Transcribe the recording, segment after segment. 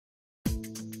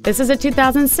This is a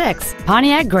 2006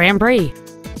 Pontiac Grand Prix.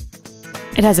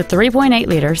 It has a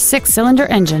 3.8-liter six-cylinder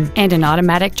engine and an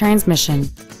automatic transmission.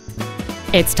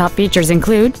 Its top features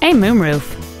include a moonroof,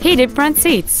 heated front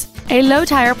seats, a low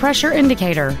tire pressure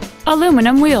indicator,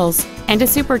 aluminum wheels, and a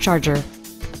supercharger.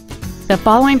 The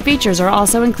following features are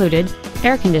also included: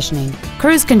 air conditioning,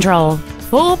 cruise control,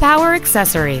 full power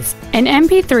accessories, an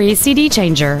MP3 CD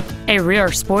changer, a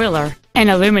rear spoiler, an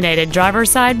illuminated driver's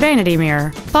side vanity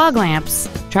mirror, fog lamps,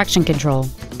 traction control,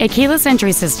 a keyless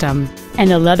entry system,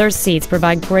 and the leather seats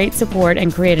provide great support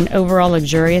and create an overall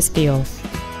luxurious feel.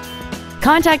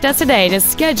 Contact us today to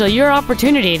schedule your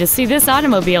opportunity to see this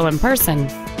automobile in person.